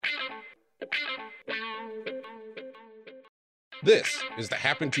This is the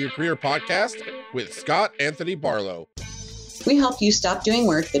Happen to Your Career podcast with Scott Anthony Barlow. We help you stop doing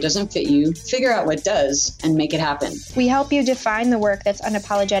work that doesn't fit you, figure out what does, and make it happen. We help you define the work that's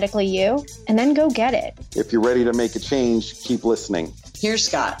unapologetically you, and then go get it. If you're ready to make a change, keep listening. Here's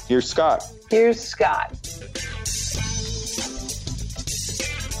Scott. Here's Scott. Here's Scott.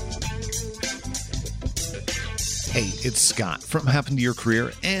 Hey, it's Scott from Happen to Your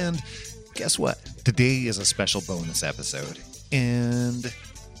Career, and guess what? Today is a special bonus episode. And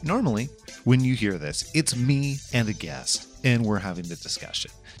normally, when you hear this, it's me and a guest, and we're having the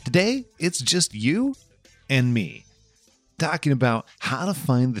discussion. Today, it's just you and me talking about how to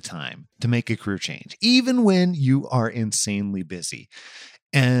find the time to make a career change, even when you are insanely busy.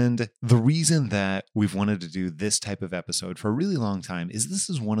 And the reason that we've wanted to do this type of episode for a really long time is this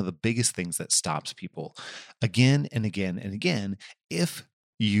is one of the biggest things that stops people again and again and again if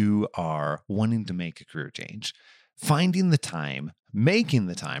you are wanting to make a career change. Finding the time, making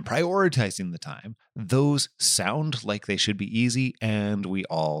the time, prioritizing the time, those sound like they should be easy, and we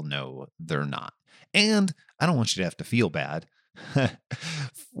all know they're not. And I don't want you to have to feel bad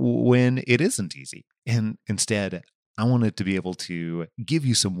when it isn't easy. And instead, I wanted to be able to give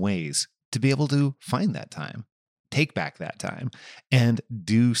you some ways to be able to find that time, take back that time, and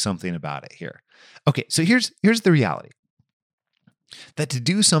do something about it here. Okay, so here's the reality. That to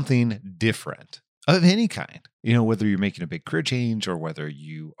do something different of any kind, whether you're making a big career change or whether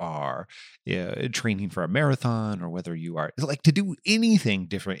you are training for a marathon or whether you are to do anything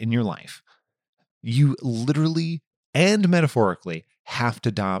different in your life, you literally and metaphorically have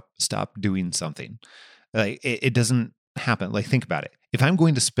to stop doing something. It doesn't happen. Think about it. If I'm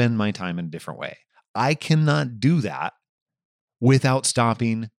going to spend my time in a different way, I cannot do that without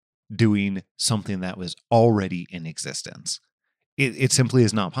stopping doing something that was already in existence. It simply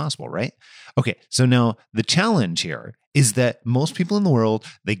is not possible, right? Okay, so now the challenge here is that most people in the world,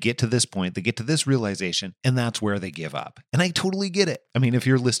 they get to this point, they get to this realization, and that's where they give up. And I totally get it. I mean, if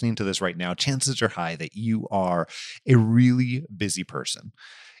you're listening to this right now, chances are high that you are a really busy person.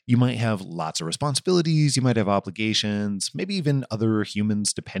 You might have lots of responsibilities, you might have obligations, maybe even other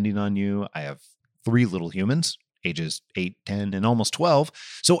humans depending on you. I have 3 little humans, ages 8, 10, and almost 12.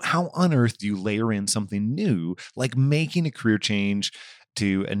 So how on earth do you layer in something new, like making a career change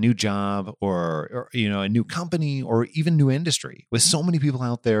to a new job or a new company or even new industry, with so many people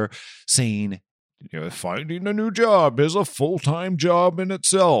out there saying, finding a new job is a full-time job in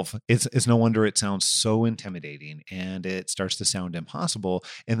itself. It's no wonder it sounds so intimidating and it starts to sound impossible.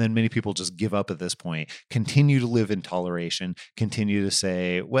 And then many people just give up at this point, continue to live in toleration, continue to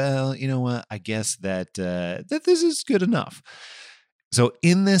say, well, you know what, I guess that this is good enough. So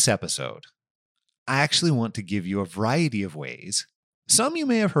in this episode, I actually want to give you a variety of ways. Some you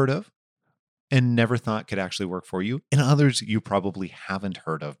may have heard of and never thought could actually work for you, and others you probably haven't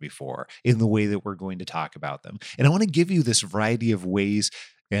heard of before in the way that we're going to talk about them. And I want to give you this variety of ways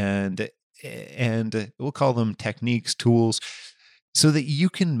and we'll call them techniques, tools, so that you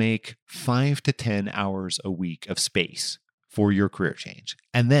can make 5 to 10 hours a week of space for your career change.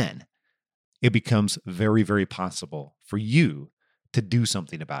 And then it becomes very, very possible for you to do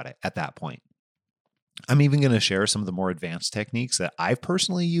something about it at that point. I'm even going to share some of the more advanced techniques that I've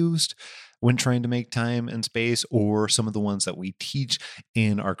personally used when trying to make time and space, or some of the ones that we teach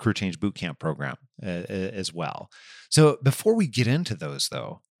in our Career Change Bootcamp program as well. So before we get into those,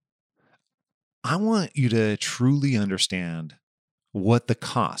 though, I want you to truly understand what the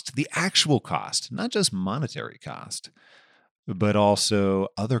cost, the actual cost, not just monetary cost, but also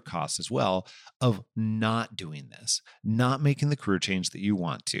other costs as well of not doing this, not making the career change that you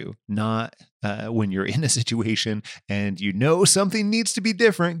want to, not when you're in a situation and something needs to be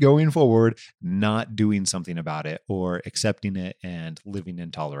different going forward, not doing something about it or accepting it and living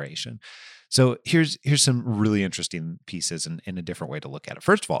in toleration. So here's some really interesting pieces and a different way to look at it.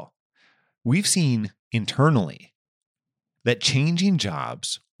 First of all, we've seen internally that changing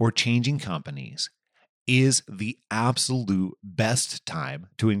jobs or changing companies is the absolute best time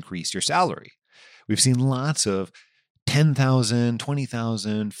to increase your salary. We've seen lots of $10,000,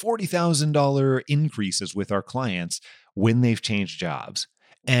 $20,000, $40,000 increases with our clients when they've changed jobs.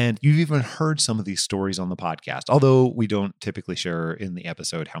 And you've even heard some of these stories on the podcast, although we don't typically share in the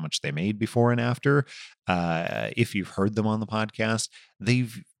episode how much they made before and after. If you've heard them on the podcast,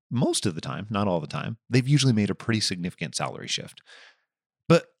 most of the time, not all the time, they've usually made a pretty significant salary shift.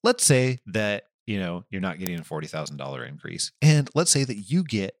 But let's say that you're not getting a $40,000 increase. And let's say that you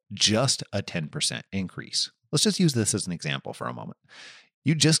get just a 10% increase. Let's just use this as an example for a moment.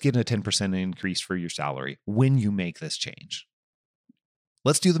 You just get a 10% increase for your salary when you make this change.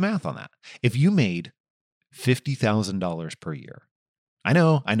 Let's do the math on that. If you made $50,000 per year, I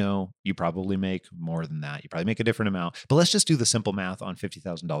know you probably make more than that. You probably make a different amount, but let's just do the simple math on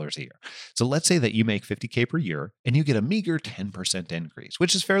 $50,000 a year. So let's say that you make $50K per year and you get a meager 10% increase,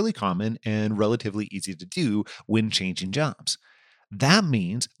 which is fairly common and relatively easy to do when changing jobs. That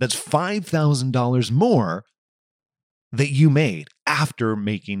means that's $5,000 more that you made after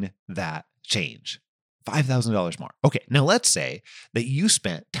making that change. $5,000 more. Okay, now let's say that you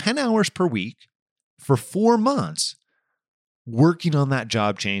spent 10 hours per week for 4 months working on that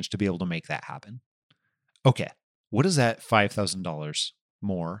job change to be able to make that happen. Okay, what does that $5,000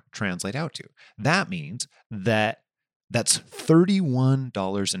 more translate out to? That means that's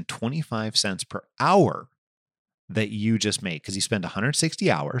 $31.25 per hour that you just made because you spend 160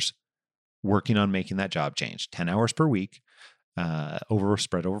 hours working on making that job change. 10 hours per week,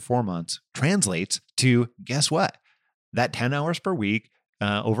 spread over 4 months, translates to, guess what? That 10 hours per week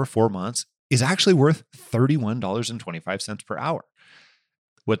over 4 months is actually worth $31.25 per hour.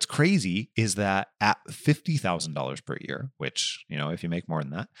 What's crazy is that at $50,000 per year, which, if you make more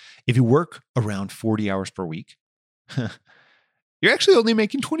than that, if you work around 40 hours per week, you're actually only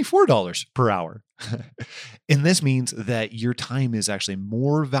making $24 per hour. And this means that your time is actually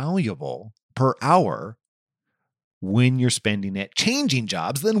more valuable per hour when you're spending it changing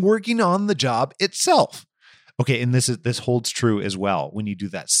jobs than working on the job itself. Okay, and this holds true as well when you do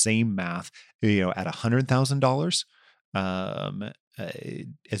that same math, at $100,000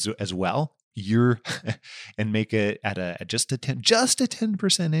 as well. And make it at just a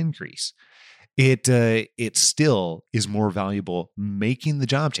 10% increase. It still is more valuable making the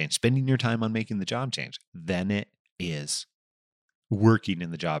job change, spending your time on making the job change than it is working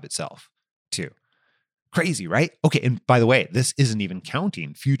in the job itself too. Crazy, right? Okay, and by the way, this isn't even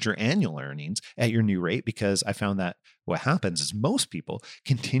counting future annual earnings at your new rate, because I found that what happens is most people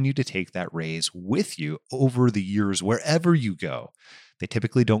continue to take that raise with you over the years wherever you go. They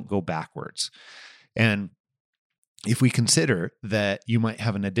typically don't go backwards. And if we consider that you might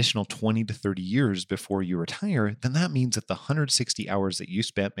have an additional 20 to 30 years before you retire, then that means that the 160 hours that you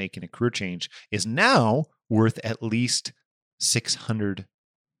spent making a career change is now worth at least $625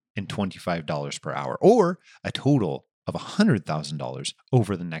 per hour, or a total of $100,000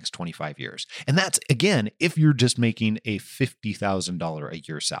 over the next 25 years. And that's, again, if you're just making a $50,000 a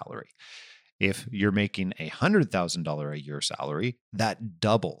year salary. If you're making a $100,000 a year salary, that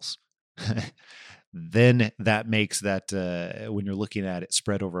doubles. Then that makes that, when you're looking at it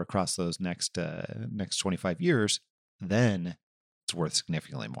spread over across those next 25 years, then it's worth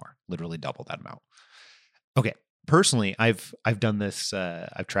significantly more, literally double that amount. Okay. Personally, I've done this,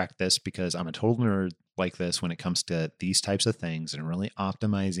 I've tracked this because I'm a total nerd like this when it comes to these types of things and really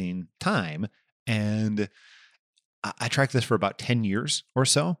optimizing time. And I tracked this for about 10 years or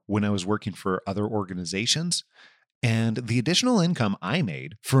so when I was working for other organizations. And the additional income I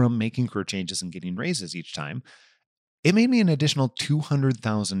made from making career changes and getting raises each time, it made me an additional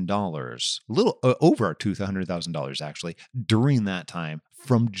 $200,000, a little over $200,000 actually, during that time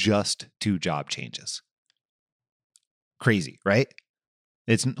from just 2 job changes. Crazy, right?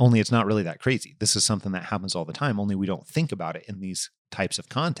 It's not really that crazy. This is something that happens all the time, only we don't think about it in these types of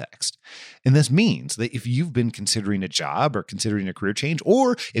context. And this means that if you've been considering a job or considering a career change,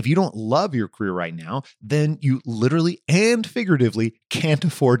 or if you don't love your career right now, then you literally and figuratively can't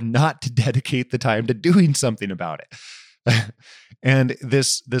afford not to dedicate the time to doing something about it. And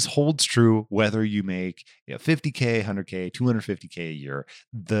this holds true whether you make $50K, $100K, $250K a year.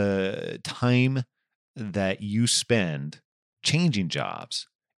 The time that you spend changing jobs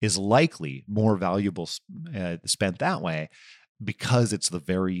is likely more valuable spent that way, because it's the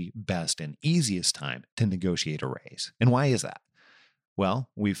very best and easiest time to negotiate a raise. And why is that?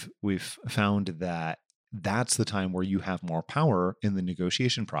 Well, we've found that that's the time where you have more power in the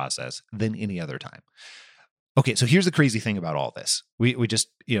negotiation process than any other time. Okay, so here's the crazy thing about all this. We just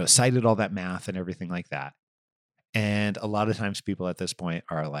cited all that math and everything like that. And a lot of times people at this point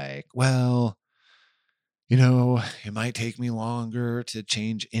are like, well, it might take me longer to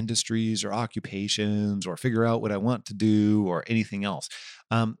change industries or occupations or figure out what I want to do or anything else.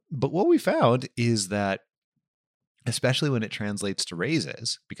 But what we found is that, especially when it translates to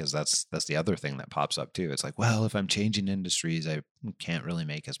raises, because that's the other thing that pops up too. It's like, well, if I'm changing industries, I can't really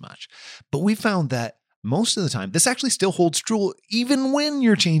make as much. But we found that most of the time, this actually still holds true even when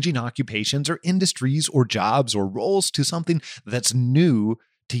you're changing occupations or industries or jobs or roles to something that's new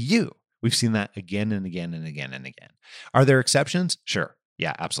to you. We've seen that again and again and again and again. Are there exceptions? Sure.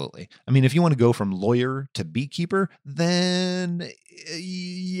 Yeah, absolutely. I mean, if you want to go from lawyer to beekeeper, then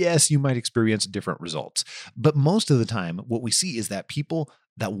yes, you might experience different results. But most of the time, what we see is that people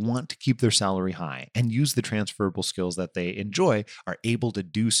that want to keep their salary high and use the transferable skills that they enjoy are able to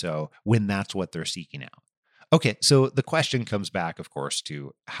do so when that's what they're seeking out. Okay, so the question comes back, of course,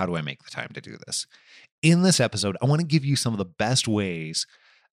 to how do I make the time to do this? In this episode, I want to give you some of the best ways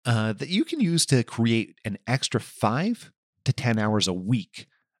that you can use to create an extra 5 to 10 hours a week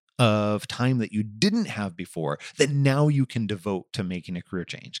of time that you didn't have before that now you can devote to making a career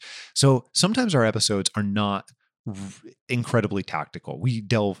change. So sometimes our episodes are not incredibly tactical. We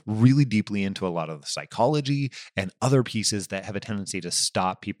delve really deeply into a lot of the psychology and other pieces that have a tendency to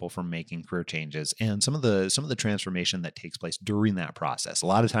stop people from making career changes, and some of the transformation that takes place during that process. A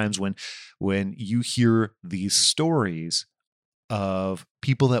lot of times when you hear these stories of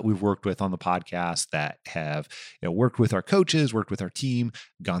people that we've worked with on the podcast that have worked with our coaches, worked with our team,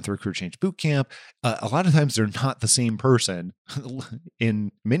 gone through a career change boot camp, a lot of times they're not the same person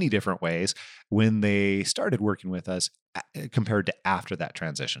in many different ways when they started working with us compared to after that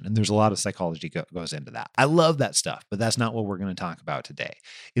transition. And there's a lot of psychology goes into that. I love that stuff, but that's not what we're going to talk about today.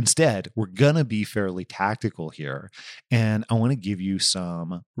 Instead, we're going to be fairly tactical here. And I want to give you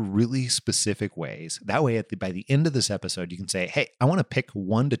some really specific ways. That way, by the end of this episode, you can say, hey, I want to pick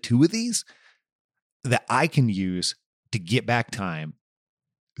 1 to 2 of these that I can use to get back time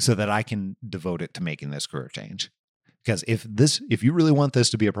so that I can devote it to making this career change. Because if you really want this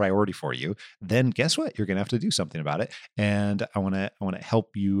to be a priority for you, then guess what? You're going to have to do something about it. And I want to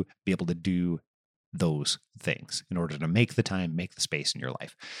help you be able to do those things in order to make the time, make the space in your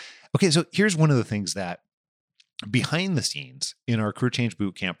life. Okay, so here's one of the things that behind the scenes in our Career Change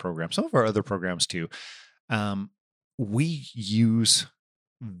Bootcamp program, some of our other programs too, we use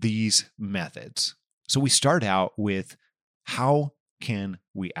these methods. So we start out with how can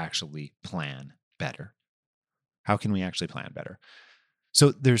we actually plan better? How can we actually plan better?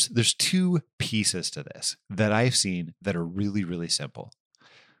 So there's 2 pieces to this that I've seen that are really, really simple.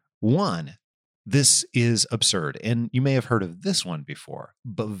 One, this is absurd, and you may have heard of this one before,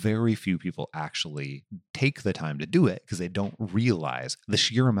 but very few people actually take the time to do it because they don't realize the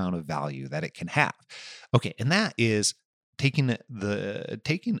sheer amount of value that it can have. Okay, and that is taking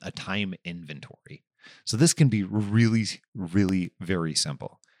a time inventory. So this can be really, really very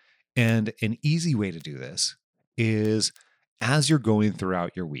simple. And an easy way to do this is as you're going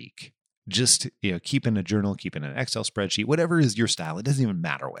throughout your week, just keep in a journal, keep in an Excel spreadsheet, whatever is your style. It doesn't even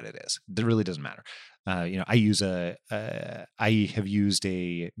matter what it is. It really doesn't matter. I have used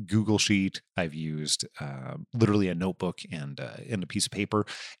a Google Sheet. I've used literally a notebook and a piece of paper,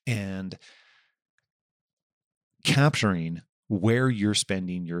 and capturing where you're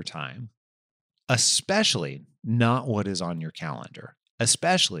spending your time, especially not what is on your calendar,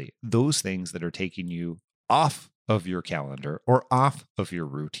 especially those things that are taking you off of your calendar or off of your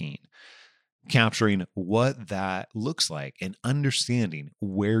routine, capturing what that looks like and understanding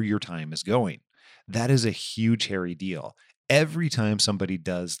where your time is going. That is a huge, hairy deal. Every time somebody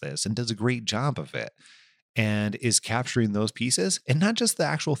does this and does a great job of it and is capturing those pieces, and not just the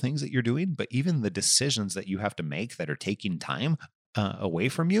actual things that you're doing, but even the decisions that you have to make that are taking time away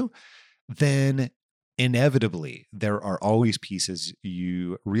from you, then inevitably there are always pieces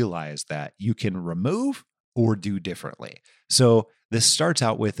you realize that you can remove or do differently. So this starts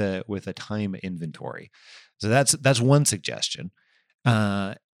out with a time inventory. So that's one suggestion.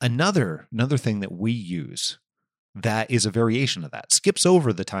 Another thing that we use that is a variation of that skips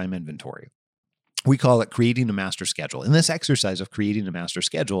over the time inventory. We call it creating a master schedule. In this exercise of creating a master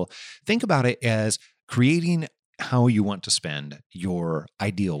schedule, think about it as creating how you want to spend your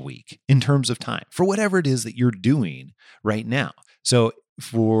ideal week in terms of time for whatever it is that you're doing right now. So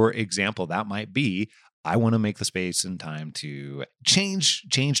for example, that might be, I want to make the space and time to change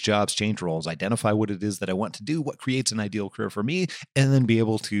jobs, change roles, identify what it is that I want to do, what creates an ideal career for me, and then be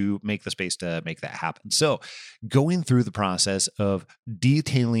able to make the space to make that happen. So going through the process of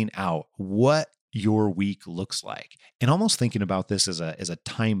detailing out what your week looks like, and almost thinking about this as a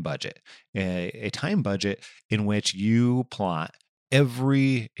time budget, a time budget in which you plot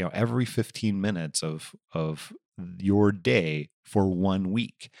every 15 minutes of your day for 1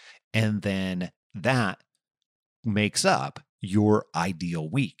 week, and then that makes up your ideal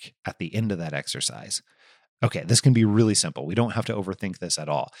week at the end of that exercise. Okay, this can be really simple. We don't have to overthink this at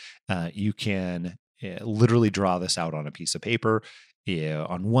all. You can literally draw this out on a piece of paper.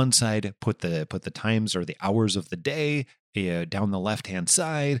 On one side, put the times or the hours of the day down the left-hand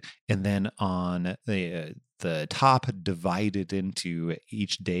side, and then on the top, divide it into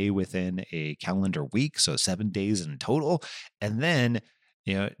each day within a calendar week, so 7 days in total, and then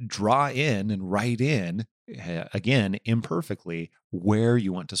draw in and write in, again, imperfectly, where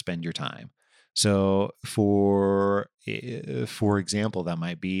you want to spend your time. So for example, that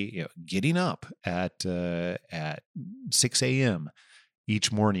might be getting up at 6 a.m.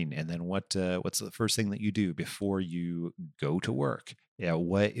 each morning, and then what's the first thing that you do before you go to work?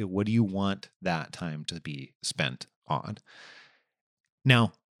 What do you want that time to be spent on?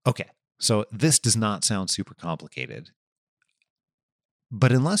 Now, okay, so this does not sound super complicated,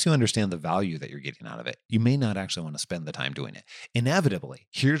 but unless you understand the value that you're getting out of it, you may not actually want to spend the time doing it. Inevitably,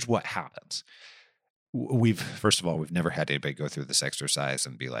 here's what happens. First of all, we've never had anybody go through this exercise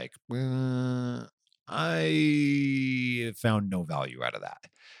and be like, I found no value out of that.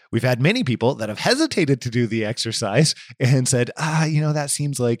 We've had many people that have hesitated to do the exercise and said, that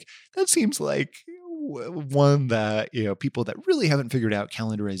seems like one that, people that really haven't figured out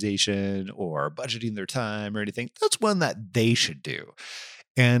calendarization or budgeting their time or anything, that's one that they should do.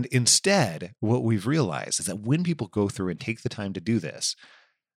 And instead, what we've realized is that when people go through and take the time to do this,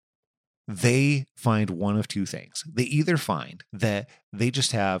 they find one of two things. They either find that they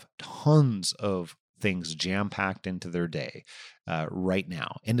just have tons of things jam-packed into their day right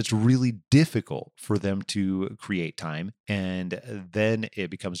now, and it's really difficult for them to create time, and then it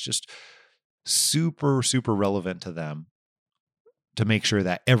becomes just super, super relevant to them to make sure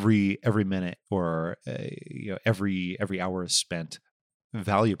that every minute or every hour is spent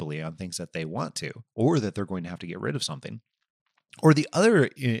valuably on things that they want to, or that they're going to have to get rid of something. Or the other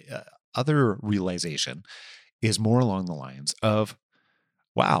realization is more along the lines of,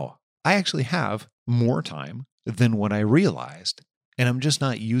 wow, I actually have more time than what I realized, and I'm just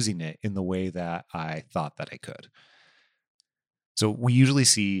not using it in the way that I thought that I could. So we usually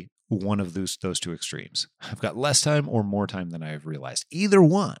see one of those two extremes. I've got less time or more time than I've realized. Either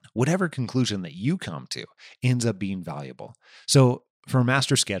one, whatever conclusion that you come to, ends up being valuable. So for a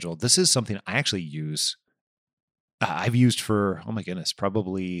master schedule, this is something I actually use. I've used for, oh my goodness,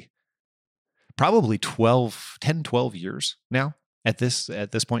 probably 12 years now at this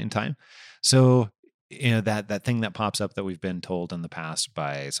point in time. So that thing that pops up that we've been told in the past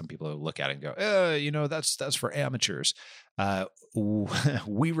by some people who look at it and go, that's for amateurs.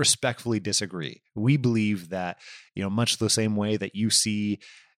 We respectfully disagree. We believe that, much the same way that you see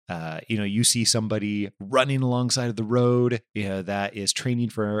somebody running alongside of the road, that is training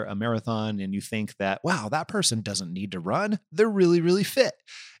for a marathon, and you think that, wow, that person doesn't need to run. They're really, really fit.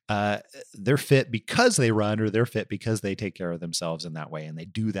 They're fit because they run, or they're fit because they take care of themselves in that way, and they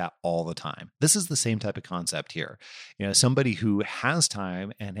do that all the time. This is the same type of concept here. Somebody who has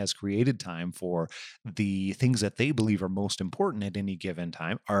time and has created time for the things that they believe are most important at any given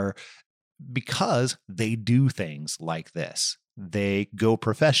time are because they do things like this. They go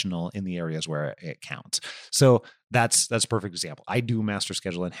professional in the areas where it counts. So that's a perfect example. I do master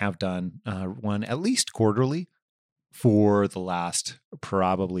schedule and have done one at least quarterly for the last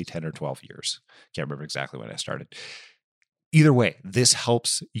probably 10 or 12 years. Can't remember exactly when I started. Either way, this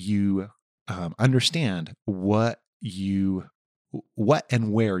helps you understand what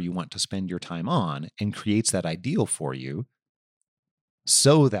and where you want to spend your time on, and creates that ideal for you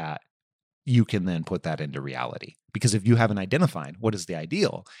so that you can then put that into reality. Because if you haven't identified what is the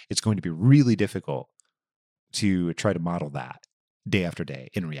ideal, it's going to be really difficult to try to model that day after day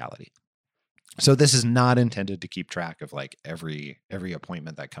in reality. So this is not intended to keep track of like every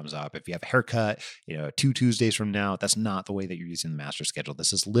appointment that comes up. If you have a haircut, 2 Tuesdays from now, that's not the way that you're using the master schedule.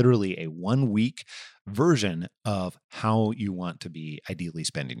 This is literally a 1-week version of how you want to be ideally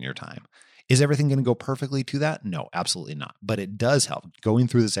spending your time. Is everything going to go perfectly to that? No, absolutely not. But it does help. Going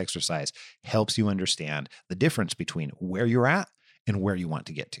through this exercise helps you understand the difference between where you're at and where you want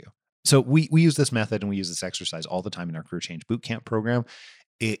to get to. So we use this method and we use this exercise all the time in our Career Change Bootcamp program.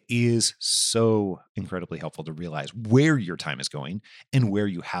 It is so incredibly helpful to realize where your time is going and where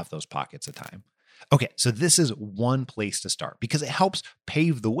you have those pockets of time. Okay, so this is one place to start because it helps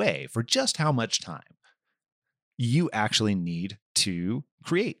pave the way for just how much time you actually need to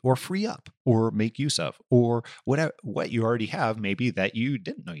create or free up or make use of, or what you already have, maybe that you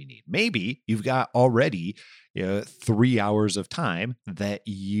didn't know you need. Maybe you've got already 3 hours of time that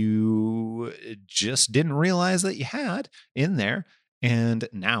you just didn't realize that you had in there. And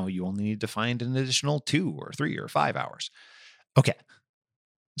now you only need to find an additional 2 or 3 or 5 hours. Okay.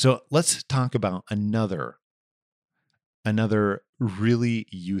 So let's talk about another really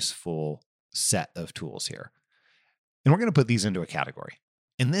useful set of tools here. And we're going to put these into a category.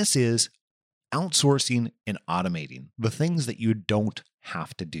 And this is outsourcing and automating the things that you don't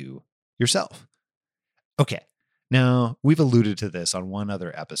have to do yourself. Okay. Now, we've alluded to this on one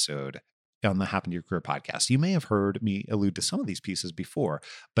other episode on the Happen to Your Career podcast. You may have heard me allude to some of these pieces before,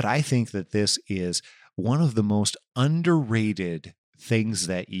 but I think that this is one of the most underrated things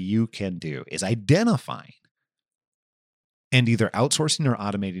that you can do is identifying and either outsourcing or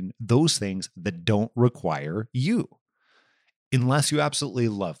automating those things that don't require you, unless you absolutely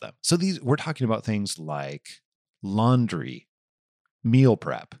love them. So we're talking about things like laundry, meal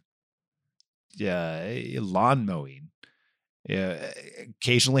prep, lawn mowing.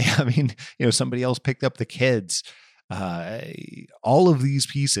 Occasionally having, somebody else picked up the kids. All of these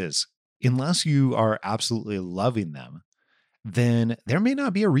pieces, unless you are absolutely loving them, then there may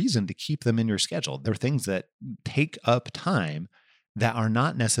not be a reason to keep them in your schedule. They're things that take up time that are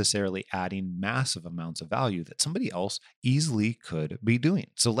not necessarily adding massive amounts of value that somebody else easily could be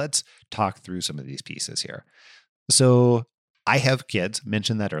doing. So let's talk through some of these pieces here. So I have kids,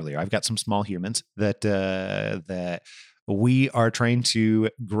 mentioned that earlier. I've got some small humans that we are trying to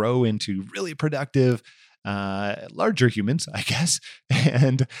grow into really productive, larger humans, I guess.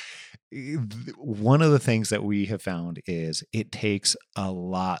 And one of the things that we have found is it takes a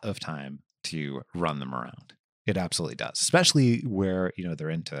lot of time to run them around. It absolutely does, especially where, they're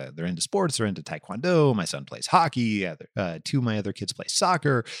into sports, they're into taekwondo. My son plays hockey. Two of my other kids play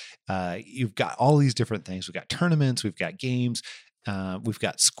soccer. You've got all these different things. We've got tournaments, we've got games, we've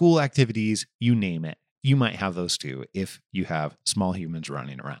got school activities, you name it. You might have those too if you have small humans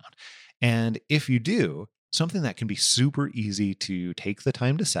running around. And if you do, something that can be super easy to take the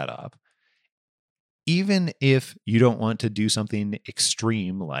time to set up, even if you don't want to do something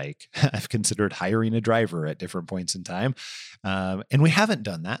extreme, like I've considered hiring a driver at different points in time, and we haven't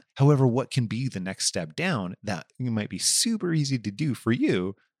done that. However, what can be the next step down that might be super easy to do for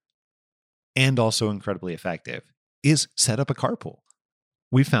you and also incredibly effective is set up a carpool.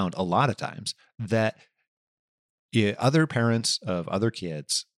 We found a lot of times that other parents of other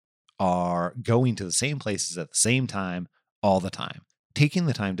kids are going to the same places at the same time all the time. Taking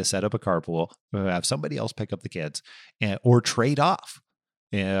the time to set up a carpool, have somebody else pick up the kids, or trade off.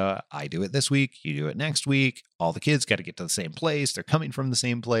 I do it this week, you do it next week. All the kids got to get to the same place. They're coming from the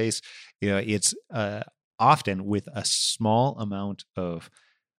same place. It's often with a small amount of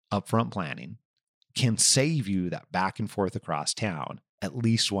upfront planning can save you that back and forth across town at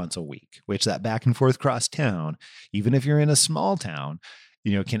least once a week, which that back and forth across town, even if you're in a small town,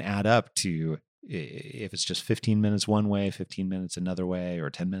 can add up to, if it's just 15 minutes one way, 15 minutes another way,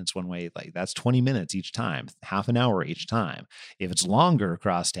 or 10 minutes one way, like that's 20 minutes each time, half an hour each time. If it's longer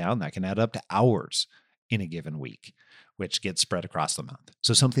across town, that can add up to hours in a given week, which gets spread across the month.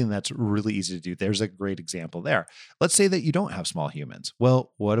 So something that's really easy to do. There's a great example there. Let's say that you don't have small humans.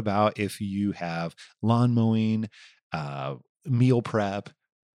 Well, what about if you have lawn mowing, meal prep,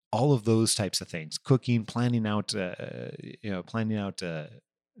 all of those types of things, cooking, planning out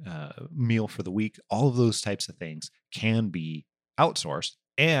meal for the week, all of those types of things can be outsourced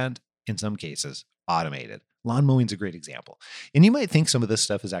and in some cases automated. Lawn mowing is a great example. And you might think some of this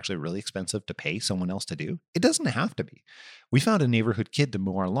stuff is actually really expensive to pay someone else to do. It doesn't have to be. We found a neighborhood kid to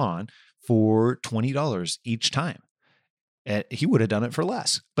mow our lawn for $20 each time. He would have done it for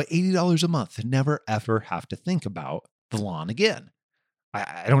less, but $80 a month to never ever have to think about the lawn again.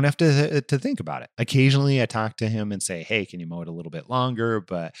 I don't have to think about it. Occasionally I talk to him and say, hey, can you mow it a little bit longer?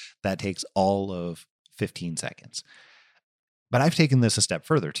 But that takes all of 15 seconds. But I've taken this a step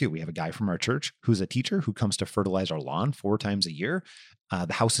further too. We have a guy from our church who's a teacher who comes to fertilize our lawn 4 times a year.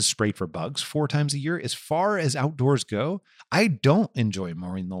 The house is sprayed for bugs 4 times a year. As far as outdoors go, I don't enjoy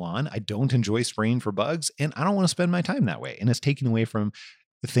mowing the lawn. I don't enjoy spraying for bugs, and I don't want to spend my time that way. And it's taken away from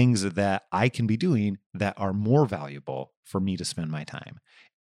the things that I can be doing that are more valuable for me to spend my time.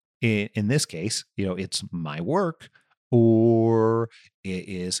 In this case, it's my work, or it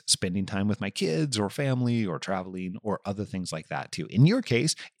is spending time with my kids or family or traveling or other things like that too. In your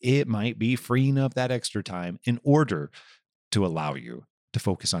case, it might be freeing up that extra time in order to allow you to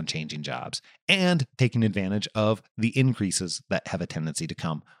focus on changing jobs and taking advantage of the increases that have a tendency to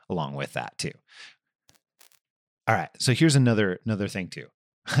come along with that too. All right. So here's another thing too.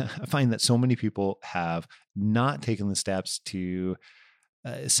 I find that so many people have not taken the steps to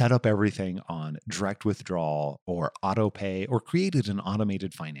set up everything on direct withdrawal or auto pay or created an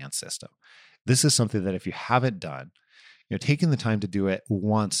automated finance system. This is something that if you haven't done, taking the time to do it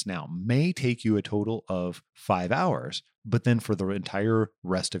once now may take you a total of 5 hours, but then for the entire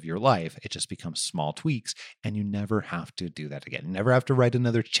rest of your life, it just becomes small tweaks and you never have to do that again. You never have to write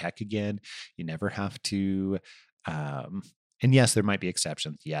another check again. You never have to, and yes, there might be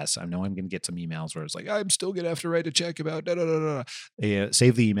exceptions. Yes, I know I'm going to get some emails where it's like, I'm still going to have to write a check about da da da da.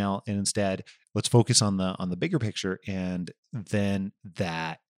 Save the email, and instead, let's focus on the bigger picture, and then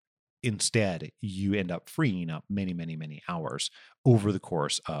that instead, you end up freeing up many, many, many hours over the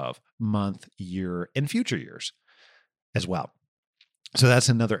course of month, year, and future years as well. So that's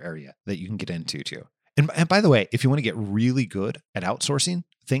another area that you can get into too. And by the way, if you want to get really good at outsourcing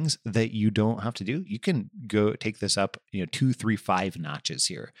things that you don't have to do, you can go take this up, 2, 3, 5 notches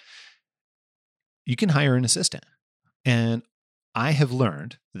here. You can hire an assistant. And I have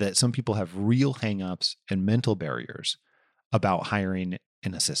learned that some people have real hangups and mental barriers about hiring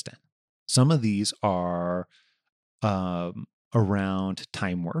an assistant. Some of these are around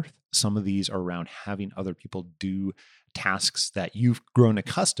time worth. Some of these are around having other people do tasks that you've grown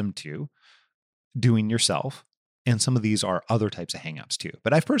accustomed to doing yourself. And some of these are other types of hangups too.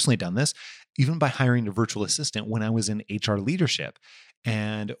 But I've personally done this even by hiring a virtual assistant when I was in HR leadership.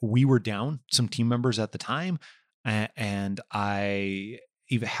 And we were down some team members at the time. And I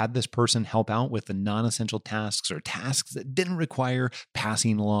even had this person help out with the non-essential tasks or tasks that didn't require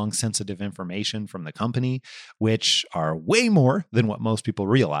passing along sensitive information from the company, which are way more than what most people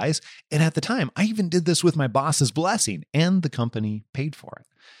realize. And at the time, I even did this with my boss's blessing, and the company paid for it.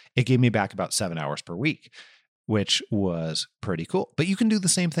 It gave me back about 7 hours per week, which was pretty cool. But you can do the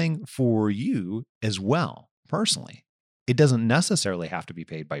same thing for you as well, personally. It doesn't necessarily have to be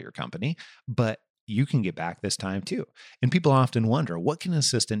paid by your company, but you can get back this time too. And people often wonder, what can an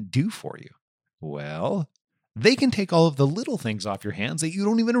assistant do for you? Well, they can take all of the little things off your hands that you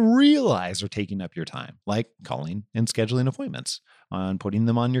don't even realize are taking up your time, like calling and scheduling appointments, on putting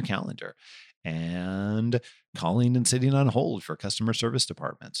them on your calendar, and calling and sitting on hold for customer service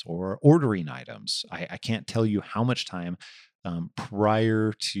departments, or ordering items. I can't tell you how much time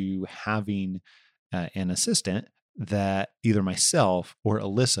prior to having an assistant that either myself or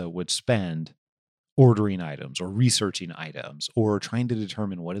Alyssa would spend ordering items or researching items or trying to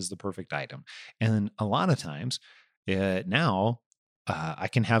determine what is the perfect item. And a lot of times now I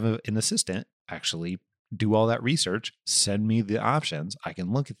can have an assistant actually do all that research, send me the options. I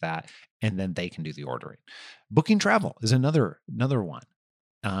can look at that, and then they can do the ordering. Booking travel is another one.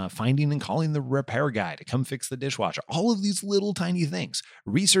 Finding and calling the repair guy to come fix the dishwasher. All of these little tiny things.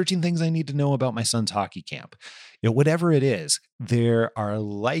 Researching things I need to know about my son's hockey camp. Whatever it is, there are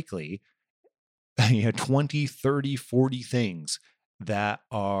likely 20, 30, 40 things that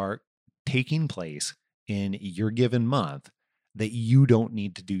are taking place in your given month that you don't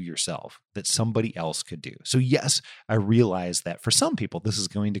need to do yourself, that somebody else could do. So yes, I realize that for some people, this is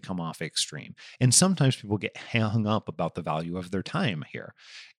going to come off extreme. And sometimes people get hung up about the value of their time here.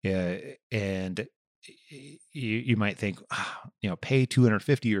 And you might think, pay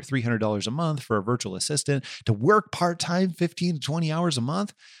 $250 or $300 a month for a virtual assistant to work part-time 15 to 20 hours a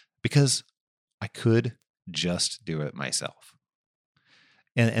month, because I could just do it myself.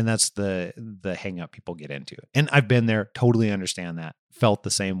 And that's the hang up people get into. And I've been there, totally understand that, felt the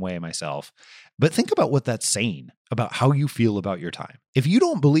same way myself. But think about what that's saying about how you feel about your time. If you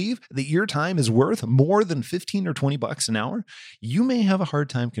don't believe that your time is worth more than 15 or 20 bucks an hour, you may have a hard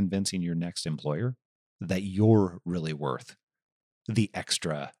time convincing your next employer that you're really worth the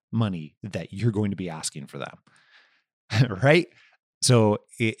extra money that you're going to be asking for them. Right? So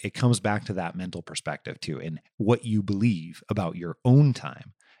it comes back to that mental perspective too, and what you believe about your own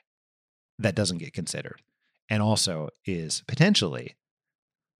time that doesn't get considered, and also is potentially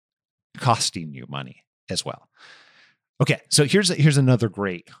costing you money as well. Okay, so here's another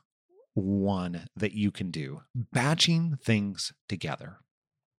great one that you can do: batching things together.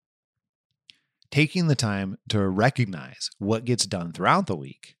 Taking the time to recognize what gets done throughout the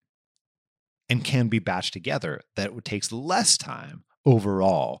week and can be batched together, that takes less time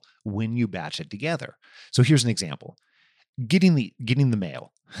overall when you batch it together. So here's an example. Getting the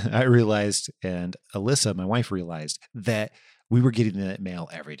mail. I realized, and Alyssa, my wife, realized that we were getting the mail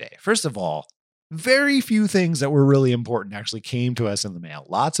every day. First of all, very few things that were really important actually came to us in the mail.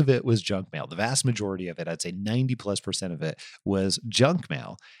 Lots of it was junk mail. The vast majority of it, I'd say 90+% of it, was junk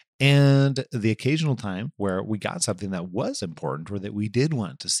mail. And the occasional time where we got something that was important or that we did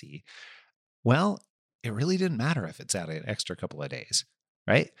want to see, well, it really didn't matter if it's at an extra couple of days,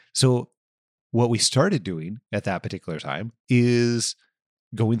 right? So what we started doing at that particular time is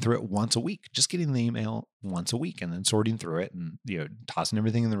going through it once a week, just getting the email once a week and then sorting through it and, tossing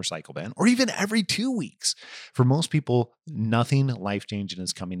everything in the recycle bin, or even every 2 weeks. For most people, nothing life-changing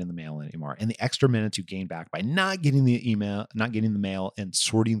is coming in the mail anymore. And the extra minutes you gain back by not getting the mail and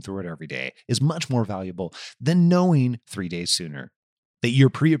sorting through it every day is much more valuable than knowing 3 days sooner that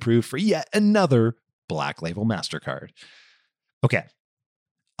you're pre-approved for yet another Black Label MasterCard. Okay.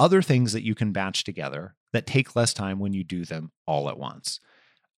 Other things that you can batch together that take less time when you do them all at once.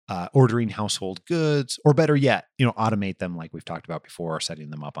 ordering household goods, or better yet, automate them like we've talked about before, setting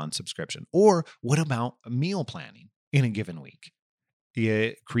them up on subscription. Or what about meal planning in a given week?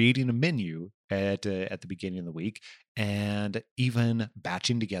 Creating a menu at the beginning of the week, and even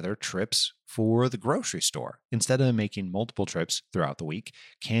batching together trips for the grocery store. Instead of making multiple trips throughout the week,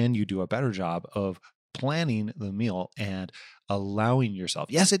 can you do a better job of planning the meal and allowing yourself?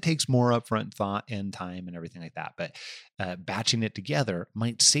 Yes, it takes more upfront thought and time and everything like that, but batching it together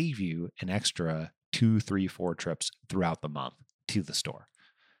might save you an extra 2, 3, 4 trips throughout the month to the store.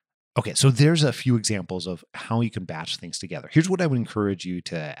 Okay, so there's a few examples of how you can batch things together. Here's what I would encourage you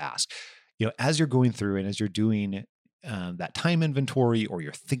to ask. As you're going through and as you're doing that time inventory, or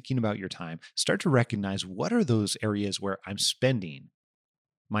you're thinking about your time, start to recognize what are those areas where I'm spending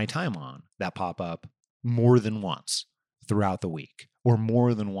my time on that pop up more than once throughout the week, or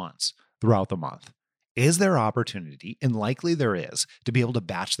more than once throughout the month. Is there opportunity, and likely there is, to be able to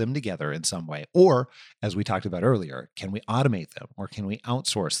batch them together in some way? Or, as we talked about earlier, can we automate them, or can we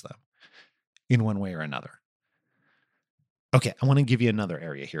outsource them in one way or another? Okay, I want to give you another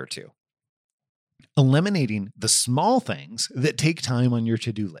area here too. Eliminating the small things that take time on your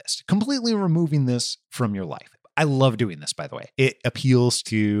to-do list, completely removing this from your life. I love doing this, by the way. It appeals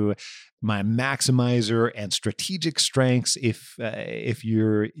to my maximizer and strategic strengths if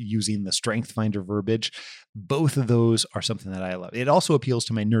you're using the Strength Finder verbiage. Both of those are something that I love. It also appeals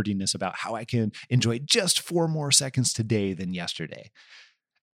to my nerdiness about how I can enjoy just 4 more seconds today than yesterday.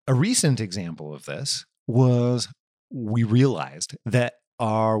 A recent example of this was we realized that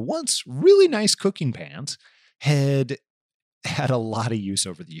our once really nice cooking pans had a lot of use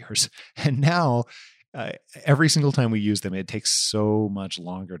over the years. And now every single time we use them, it takes so much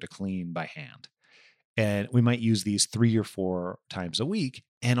longer to clean by hand. And we might use these 3 or 4 times a week.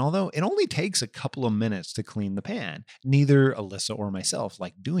 And although it only takes a couple of minutes to clean the pan, neither Alyssa or myself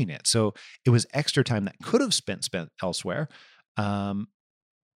like doing it. So it was extra time that could have spent elsewhere, and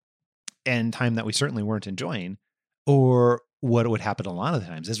time that we certainly weren't enjoying. Or what would happen a lot of the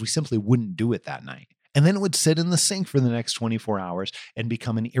times is we simply wouldn't do it that night. And then it would sit in the sink for the next 24 hours and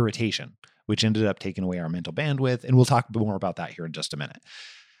become an irritation, which ended up taking away our mental bandwidth. And we'll talk more about that here in just a minute.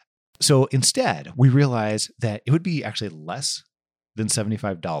 So instead, we realized that it would be actually less than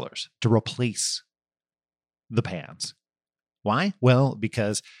 $75 to replace the pans. Why? Well,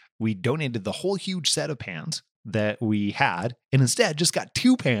 because we donated the whole huge set of pans that we had, and instead just got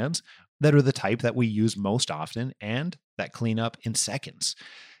 2 pans that are the type that we use most often and that clean up in seconds.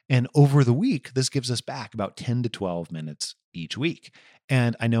 And over the week, this gives us back about 10 to 12 minutes each week.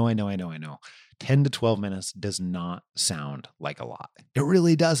 And I know. 10 to 12 minutes does not sound like a lot. It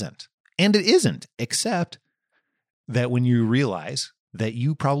really doesn't. And it isn't, except that when you realize that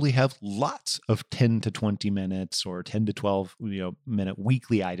you probably have lots of 10 to 20 minutes or 10 to 12 minute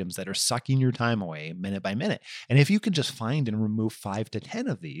weekly items that are sucking your time away minute by minute. And if you can just find and remove 5 to 10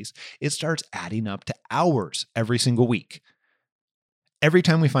 of these, it starts adding up to hours every single week. Every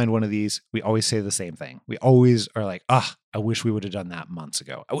time we find one of these, we always say the same thing. We always are like, I wish we would have done that months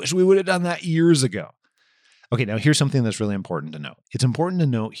ago. I wish we would have done that years ago. Okay, now here's something that's really important to note. It's important to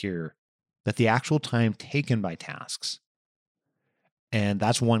note here that the actual time taken by tasks, and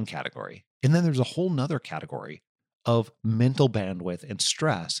that's one category. And then there's a whole nother category of mental bandwidth and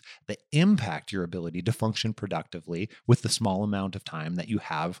stress that impact your ability to function productively with the small amount of time that you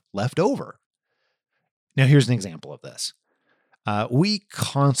have left over. Now, here's an example of this. We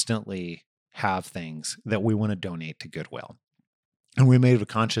constantly have things that we want to donate to Goodwill. And we made a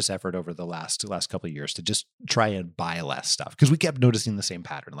conscious effort over the last couple of years to just try and buy less stuff, because we kept noticing the same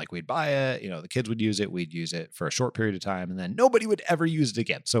pattern. Like we'd buy it, the kids would use it, we'd use it for a short period of time, and then nobody would ever use it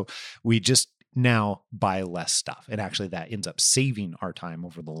again. So we just now buy less stuff. And actually that ends up saving our time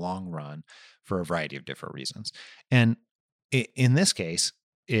over the long run for a variety of different reasons. And in this case,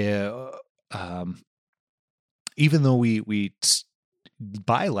 even though we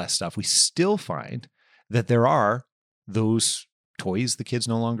buy less stuff, we still find that there are those toys the kids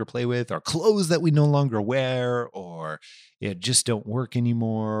no longer play with, or clothes that we no longer wear, or just don't work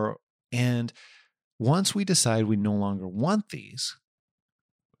anymore. And once we decide we no longer want these,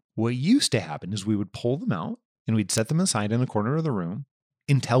 what used to happen is we would pull them out and we'd set them aside in a corner of the room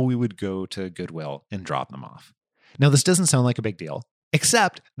until we would go to Goodwill and drop them off. Now, this doesn't sound like a big deal,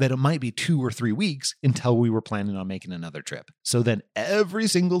 except that it might be 2 or 3 weeks until we were planning on making another trip. So then every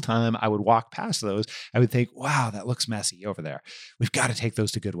single time I would walk past those, I would think, wow, that looks messy over there. We've got to take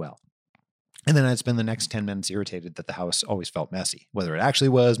those to Goodwill. And then I'd spend the next 10 minutes irritated that the house always felt messy, whether it actually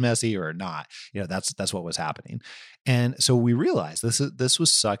was messy or not. That's what was happening. And so we realized this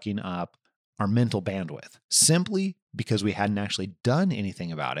was sucking up our mental bandwidth, simply because we hadn't actually done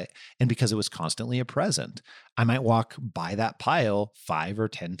anything about it and because it was constantly a present. I might walk by that pile 5 or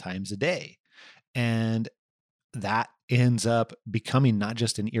 10 times a day. And that ends up becoming not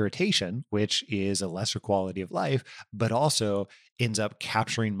just an irritation, which is a lesser quality of life, but also ends up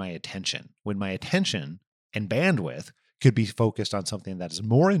capturing my attention when my attention and bandwidth could be focused on something that is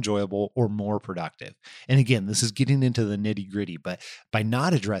more enjoyable or more productive. And again, this is getting into the nitty gritty, but by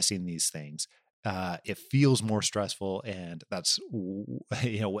not addressing these things, it feels more stressful, and that's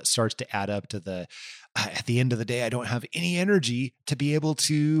what starts to add up to the at the end of the day, I don't have any energy to be able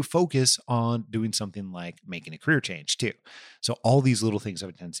to focus on doing something like making a career change too. So all these little things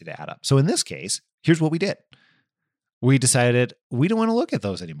have a tendency to add up. So in this case, here's what we did. We decided we don't want to look at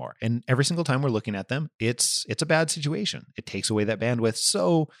those anymore. And every single time we're looking at them, it's a bad situation. It takes away that bandwidth.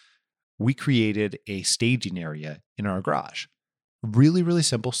 So we created a staging area in our garage. Really, really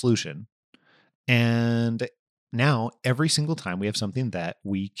simple solution. And now every single time we have something that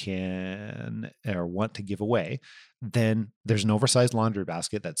we can or want to give away, then there's an oversized laundry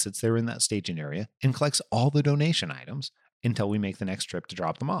basket that sits there in that staging area and collects all the donation items until we make the next trip to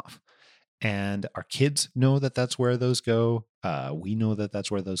drop them off. And our kids know that that's where those go. We know that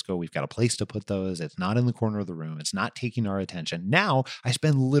that's where those go. We've got a place to put those. It's not in the corner of the room. It's not taking our attention. Now I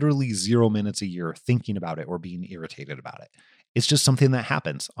spend literally 0 minutes a year thinking about it or being irritated about it. It's just something that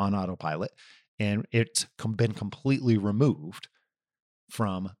happens on autopilot. And it's been completely removed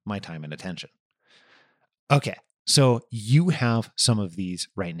from my time and attention. Okay, so you have some of these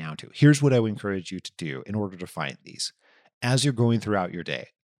right now too. Here's what I would encourage you to do in order to find these. As you're going throughout your day,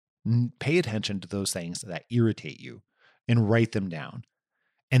 pay attention to those things that irritate you and write them down.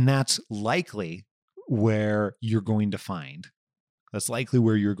 And that's likely where you're going to find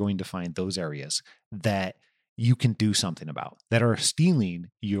those areas that you can do something about, that are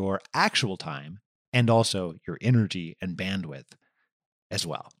stealing your actual time and also your energy and bandwidth as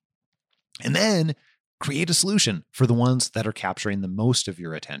well. And then create a solution for the ones that are capturing the most of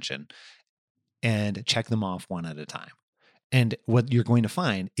your attention and check them off one at a time. And what you're going to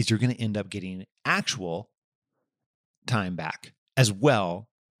find is you're going to end up getting actual time back as well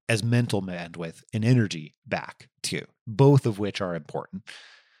as mental bandwidth and energy back too, both of which are important.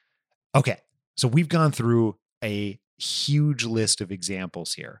 Okay, so we've gone through a huge list of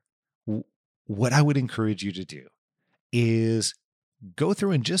examples here. What I would encourage you to do is go through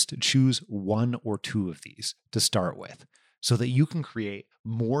and just choose 1 or 2 of these to start with so that you can create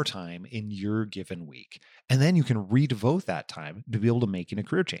more time in your given week. And then you can redevote that time to be able to make a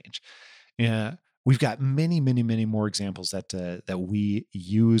career change. We've got many, many, many more examples that we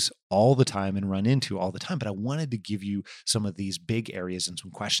use all the time and run into all the time. But I wanted to give you some of these big areas and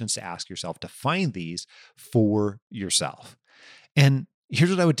some questions to ask yourself to find these for yourself. And here's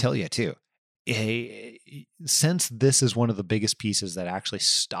what I would tell you too. Since this is one of the biggest pieces that actually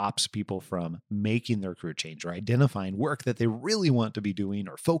stops people from making their career change or identifying work that they really want to be doing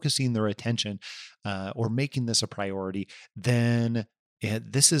or focusing their attention or making this a priority, then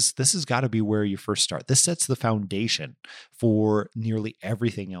this has got to be where you first start. This sets the foundation for nearly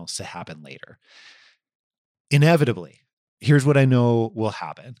everything else to happen later. Inevitably, here's what I know will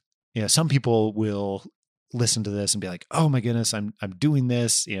happen. Some people will listen to this and be like, "Oh my goodness, I'm doing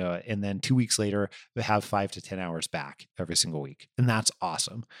this," and then 2 weeks later, they have 5 to 10 hours back every single week, and that's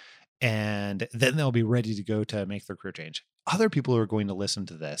awesome. And then they'll be ready to go to make their career change. Other people are going to listen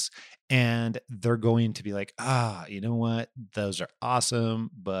to this and they're going to be like, you know what? Those are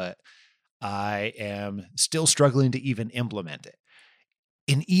awesome, but I am still struggling to even implement it.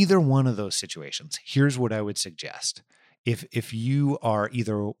 In either one of those situations, here's what I would suggest. If you are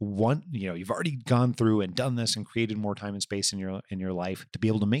either one, you've already gone through and done this and created more time and space in your life to be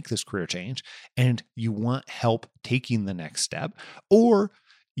able to make this career change, and you want help taking the next step, or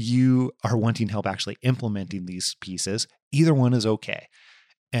you are wanting help actually implementing these pieces, either one is okay.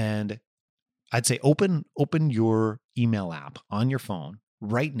 And I'd say open your email app on your phone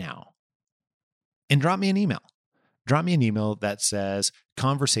right now and drop me an email. Drop me an email that says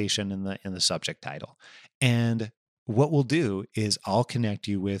conversation in the subject title. And what we'll do is I'll connect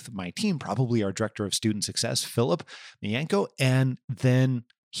you with my team, probably our director of student success, Philip Mianko, and then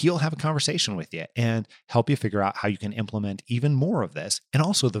he'll have a conversation with you and help you figure out how you can implement even more of this, and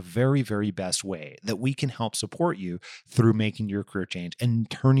also the very, very best way that we can help support you through making your career change and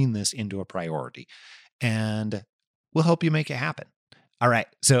turning this into a priority. And we'll help you make it happen. All right.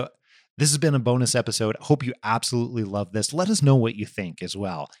 So this has been a bonus episode. I hope you absolutely love this. Let us know what you think as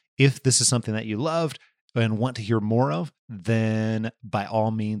well. If this is something that you loved and want to hear more of, then by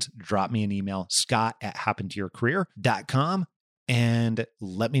all means, drop me an email, scott@happentoyourcareer.com, and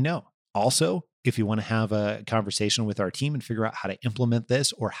let me know. Also, If you want to have a conversation with our team and figure out how to implement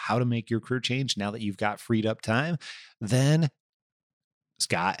this or how to make your career change now that you've got freed up time, then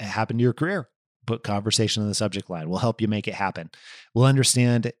Scott, it happened to your career. Put conversation in the subject line. We'll help you make it happen. We'll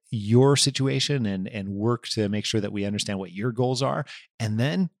understand your situation and work to make sure that we understand what your goals are. And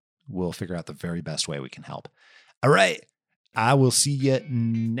then we'll figure out the very best way we can help. All right. I will see you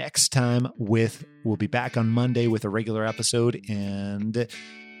next time we'll be back on Monday with a regular episode, and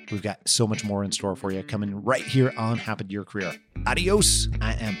we've got so much more in store for you coming right here on Happen to Your Career. Adios.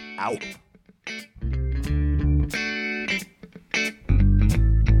 I am out.